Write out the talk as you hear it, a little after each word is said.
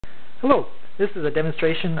Hello, this is a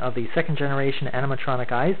demonstration of the second generation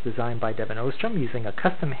animatronic eyes designed by Devin Ostrom using a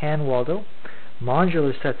custom hand Waldo,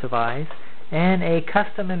 modular sets of eyes, and a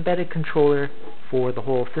custom embedded controller for the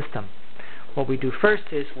whole system. What we do first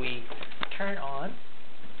is we turn on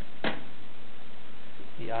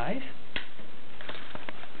the eyes.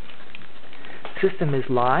 System is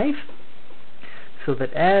live, so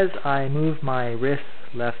that as I move my wrists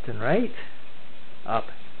left and right, up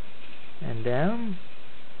and down,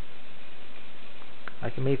 I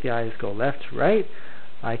can make the eyes go left to right.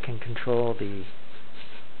 I can control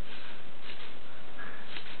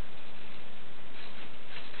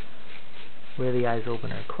where the eyes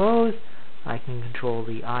open or close. I can control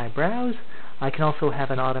the eyebrows. I can also have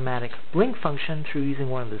an automatic blink function through using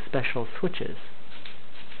one of the special switches,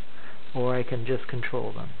 or I can just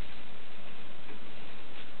control them.